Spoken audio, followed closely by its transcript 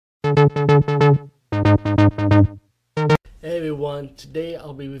everyone, today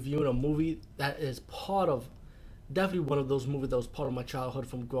I'll be reviewing a movie that is definitely one of those movies that was part of my childhood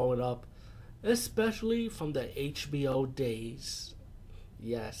from growing up, especially from the HBO days.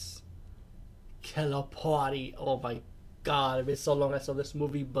 Yes, Killer Party. Oh my god, it's been so long I saw this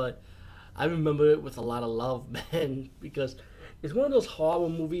movie, but I remember it with a lot of love, man, because it's one of those horror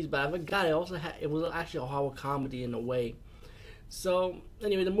movies, but I forgot it was actually a horror comedy in a way. So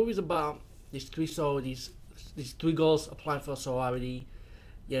anyway, the movie's about these three girls applying for a sorority.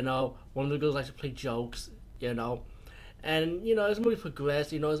 One of the girls likes to play jokes. You know, and as the movie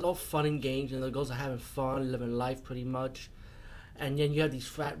progressed, it's all fun and games, and the girls are having fun, living life pretty much. And then you have these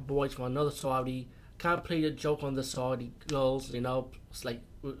frat boys from another sorority kind of play a joke on the sorority girls. It's like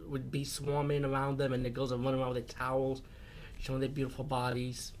would be swarming around them, and the girls are running around with their towels, showing their beautiful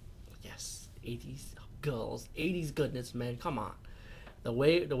bodies. Yes, 80s girls, 80s goodness, man. Come on, the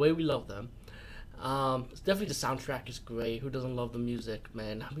way we love them. It's definitely the soundtrack is great. Who doesn't love the music,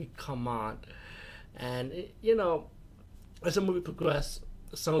 man? I mean, come on. And as the movie progressed,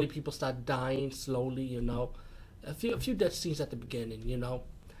 suddenly people start dying slowly. A few death scenes at the beginning.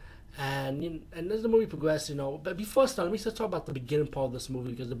 And as the movie progressed, But before I start, let me just talk about the beginning part of this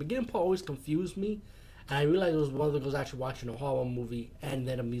movie, because the beginning part always confused me, and I realized it was one of the girls actually watching a horror movie and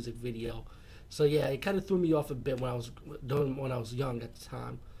then a music video. So yeah, it kind of threw me off a bit when I was young at the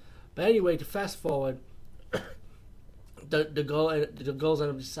time. But anyway, to fast forward, the girls end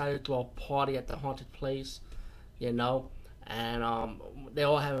up deciding to throw a party at the haunted place, and they're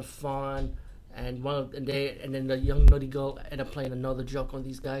all having fun, and then the young nutty girl end up playing another joke on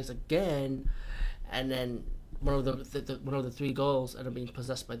these guys again, and then one of the three girls end up being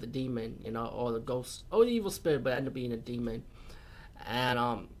possessed by the demon, or the ghost, or the evil spirit, but end up being a demon,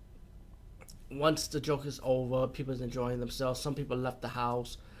 and once the joke is over, people's enjoying themselves. Some people left the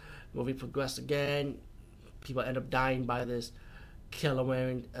house. Movie progressed again. People end up dying by this killer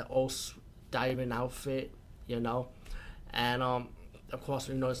wearing an old diving outfit, and of course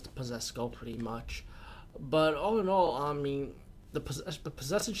we know it's the possessed girl pretty much. But all in all, I mean, the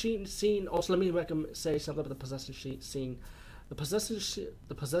possession scene. Also, let me say something about the possession scene. The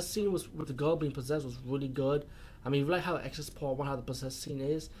possessed scene was with the girl being possessed was really good. I mean, like how Exorcist Part 1, how the possessed scene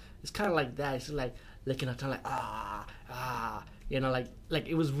is. It's kind of like that. It's just like licking her tongue, like like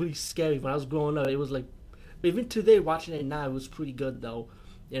it was really scary when I was growing up. It was like, but even today, watching it now, it was pretty good though,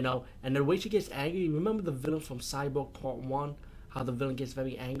 And the way she gets angry, remember the villain from Cyborg Part 1? How the villain gets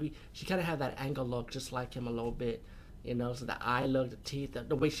very angry? She kind of had that anger look, just like him a little bit, So the eye look, the teeth,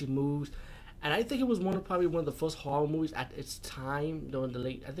 the way she moves. And I think it was probably one of the first horror movies at its time, during the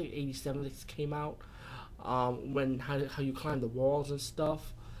late, I think '87 it came out, when how you climb the walls and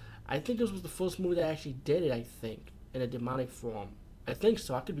stuff. I think this was the first movie that actually did it, I think, in a demonic form. I think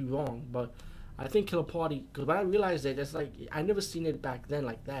so, I could be wrong, but I think Killer Party, because when I realized it, it's like, I never seen it back then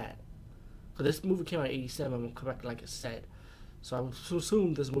like that. Because this movie came out in '87, I'm correct, like I said. So I would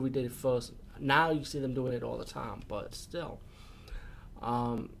assume this movie did it first. Now you see them doing it all the time, but still.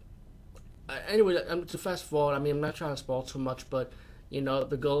 Anyway, to fast forward, I mean, I'm not trying to spoil too much, but,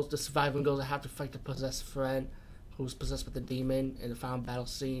 the surviving girls that have to fight the possessed friend who's possessed with the demon in the final battle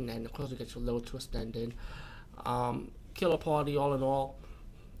scene, and of course we get to a little twist ending. Killer Party, all in all,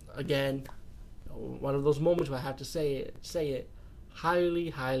 again, one of those moments where I have to say it, highly,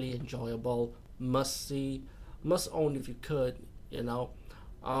 highly enjoyable, must see, must own if you could,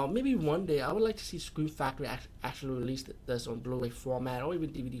 Maybe one day I would like to see Scream Factory actually release this on Blu-ray format or even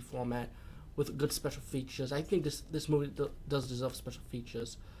DVD format with good special features. I think this movie does deserve special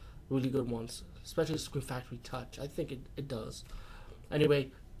features, really good ones, especially Scream Factory Touch. I think it does.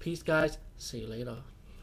 Anyway, peace, guys. See you later.